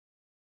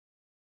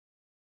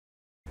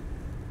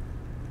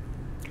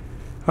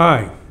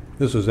Hi,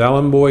 this is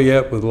Alan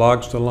Boyette with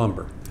Logs to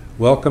Lumber.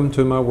 Welcome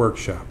to my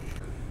workshop.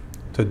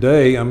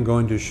 Today I'm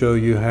going to show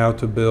you how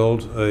to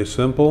build a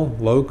simple,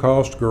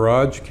 low-cost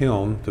garage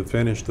kiln to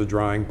finish the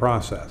drying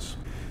process.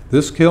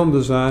 This kiln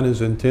design is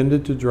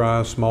intended to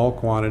dry a small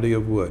quantity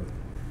of wood.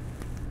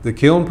 The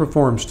kiln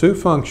performs two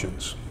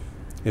functions.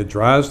 It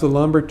dries the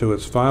lumber to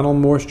its final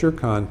moisture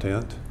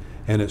content,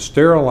 and it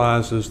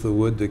sterilizes the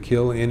wood to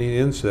kill any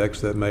insects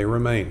that may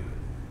remain.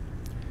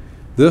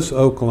 This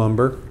oak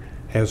lumber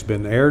has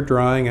been air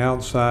drying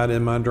outside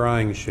in my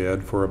drying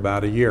shed for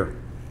about a year.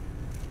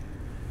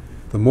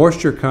 The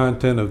moisture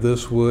content of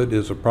this wood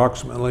is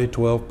approximately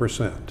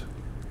 12%.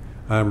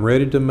 I am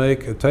ready to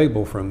make a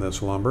table from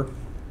this lumber.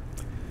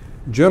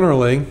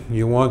 Generally,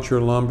 you want your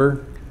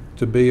lumber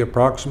to be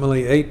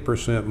approximately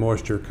 8%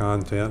 moisture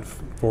content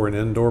for an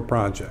indoor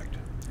project.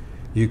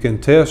 You can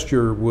test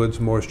your wood's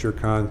moisture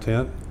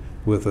content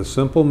with a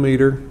simple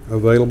meter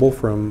available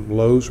from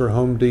Lowe's or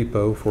Home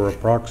Depot for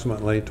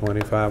approximately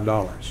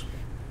 $25.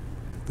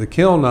 The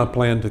kiln I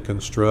plan to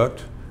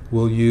construct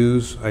will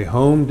use a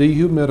home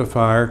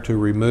dehumidifier to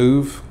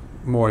remove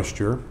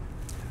moisture,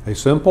 a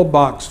simple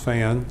box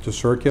fan to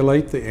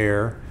circulate the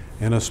air,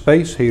 and a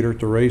space heater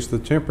to raise the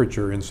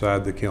temperature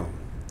inside the kiln.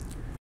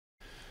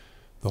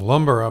 The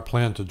lumber I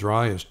plan to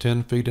dry is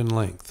 10 feet in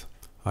length.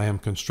 I am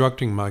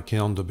constructing my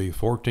kiln to be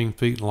 14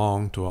 feet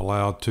long to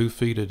allow 2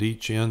 feet at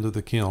each end of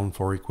the kiln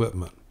for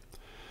equipment.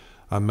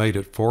 I made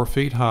it 4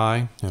 feet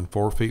high and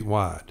 4 feet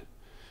wide.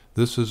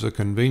 This is a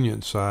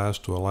convenient size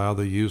to allow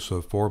the use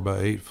of 4 by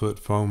 8 foot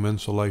foam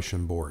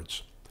insulation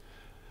boards.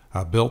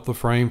 I built the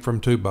frame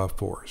from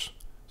 2x4s.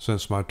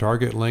 Since my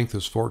target length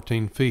is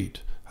 14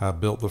 feet, I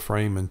built the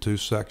frame in two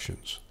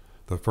sections.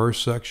 The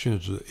first section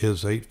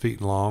is 8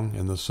 feet long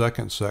and the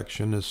second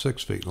section is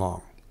 6 feet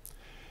long.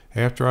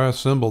 After I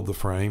assembled the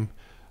frame,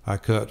 I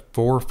cut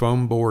 4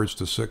 foam boards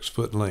to 6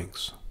 foot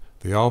lengths.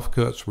 The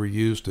offcuts were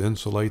used to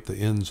insulate the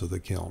ends of the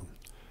kiln.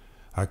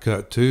 I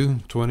cut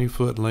 2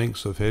 20-foot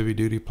lengths of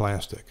heavy-duty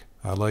plastic.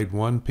 I laid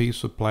one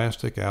piece of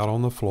plastic out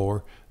on the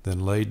floor,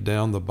 then laid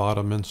down the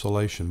bottom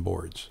insulation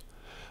boards.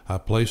 I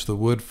placed the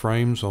wood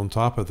frames on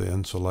top of the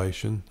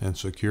insulation and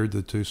secured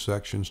the two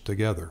sections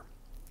together.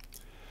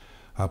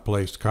 I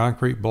placed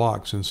concrete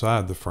blocks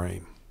inside the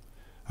frame.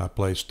 I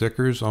placed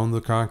stickers on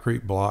the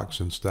concrete blocks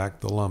and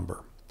stacked the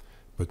lumber.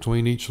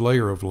 Between each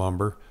layer of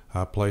lumber,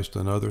 I placed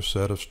another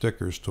set of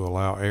stickers to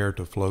allow air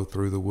to flow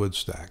through the wood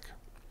stack.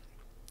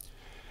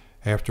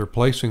 After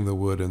placing the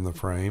wood in the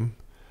frame,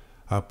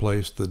 I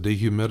placed the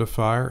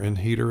dehumidifier and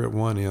heater at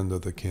one end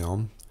of the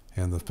kiln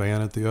and the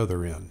fan at the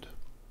other end.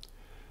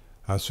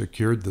 I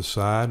secured the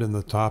side and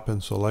the top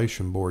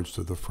insulation boards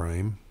to the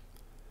frame.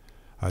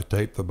 I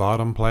taped the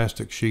bottom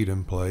plastic sheet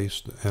in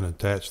place and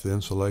attached the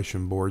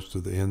insulation boards to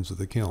the ends of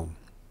the kiln.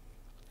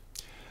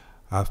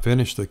 I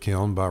finished the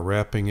kiln by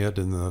wrapping it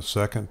in the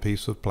second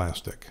piece of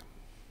plastic.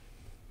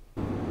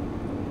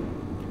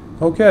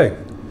 Okay,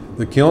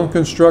 the kiln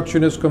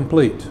construction is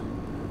complete.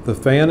 The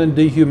fan and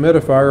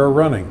dehumidifier are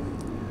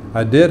running.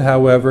 I did,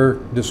 however,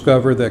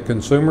 discover that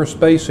consumer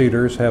space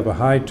heaters have a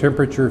high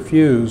temperature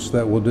fuse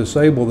that will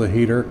disable the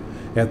heater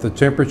at the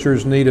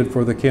temperatures needed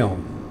for the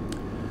kiln.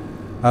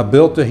 I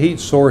built a heat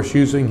source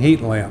using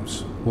heat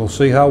lamps. We'll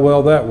see how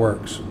well that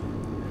works.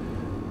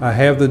 I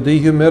have the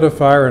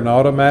dehumidifier in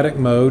automatic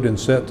mode and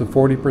set to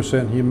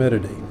 40%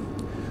 humidity.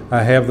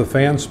 I have the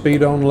fan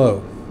speed on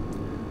low.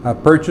 I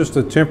purchased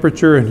a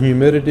temperature and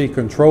humidity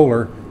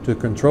controller to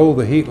control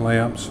the heat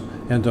lamps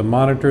and to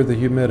monitor the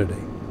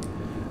humidity.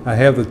 I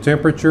have the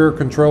temperature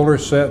controller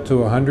set to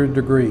 100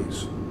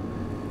 degrees.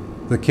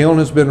 The kiln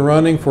has been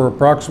running for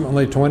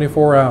approximately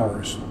 24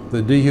 hours.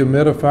 The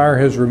dehumidifier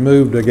has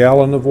removed a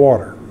gallon of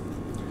water.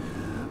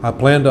 I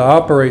plan to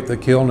operate the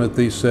kiln at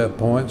these set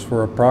points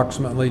for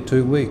approximately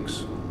 2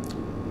 weeks.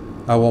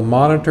 I will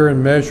monitor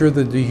and measure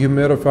the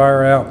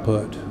dehumidifier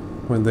output.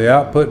 When the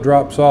output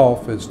drops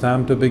off, it's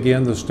time to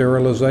begin the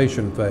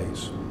sterilization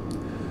phase.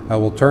 I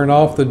will turn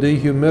off the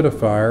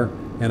dehumidifier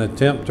and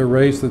attempt to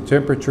raise the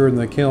temperature in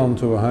the kiln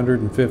to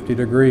 150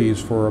 degrees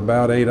for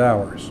about 8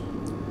 hours.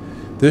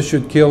 This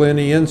should kill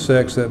any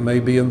insects that may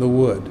be in the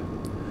wood.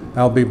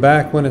 I'll be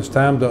back when it's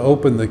time to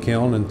open the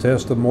kiln and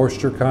test the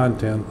moisture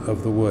content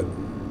of the wood.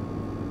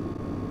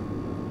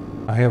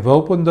 I have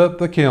opened up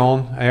the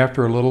kiln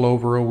after a little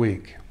over a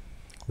week.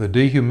 The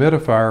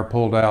dehumidifier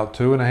pulled out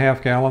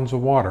 2.5 gallons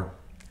of water.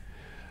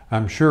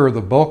 I'm sure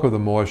the bulk of the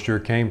moisture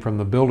came from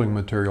the building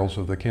materials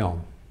of the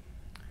kiln.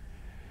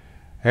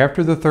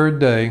 After the third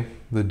day,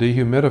 the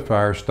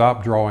dehumidifier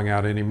stopped drawing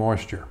out any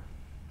moisture.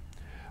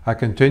 I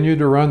continued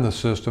to run the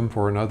system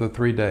for another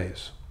 3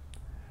 days.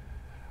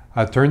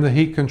 I turned the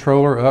heat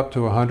controller up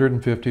to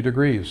 150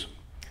 degrees.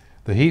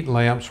 The heat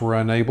lamps were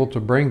unable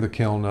to bring the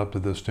kiln up to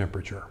this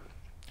temperature.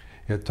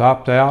 It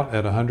topped out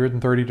at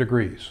 130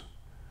 degrees.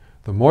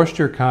 The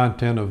moisture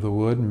content of the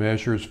wood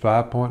measures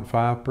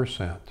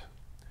 5.5%.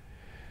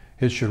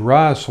 It should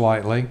rise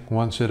slightly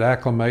once it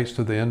acclimates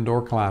to the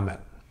indoor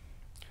climate.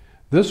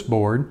 This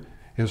board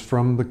is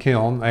from the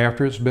kiln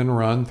after it's been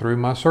run through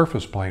my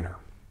surface planer.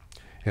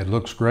 It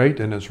looks great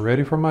and it's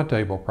ready for my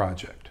table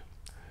project.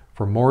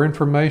 For more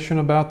information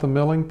about the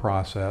milling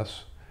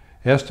process,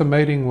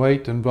 estimating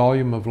weight and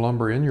volume of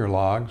lumber in your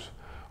logs,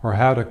 or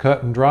how to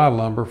cut and dry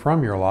lumber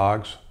from your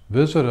logs,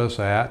 visit us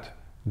at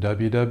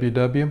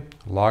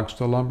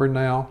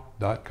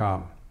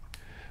www.logstolumbernow.com.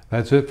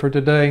 That's it for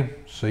today.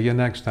 See you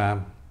next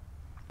time.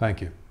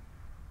 Thank you.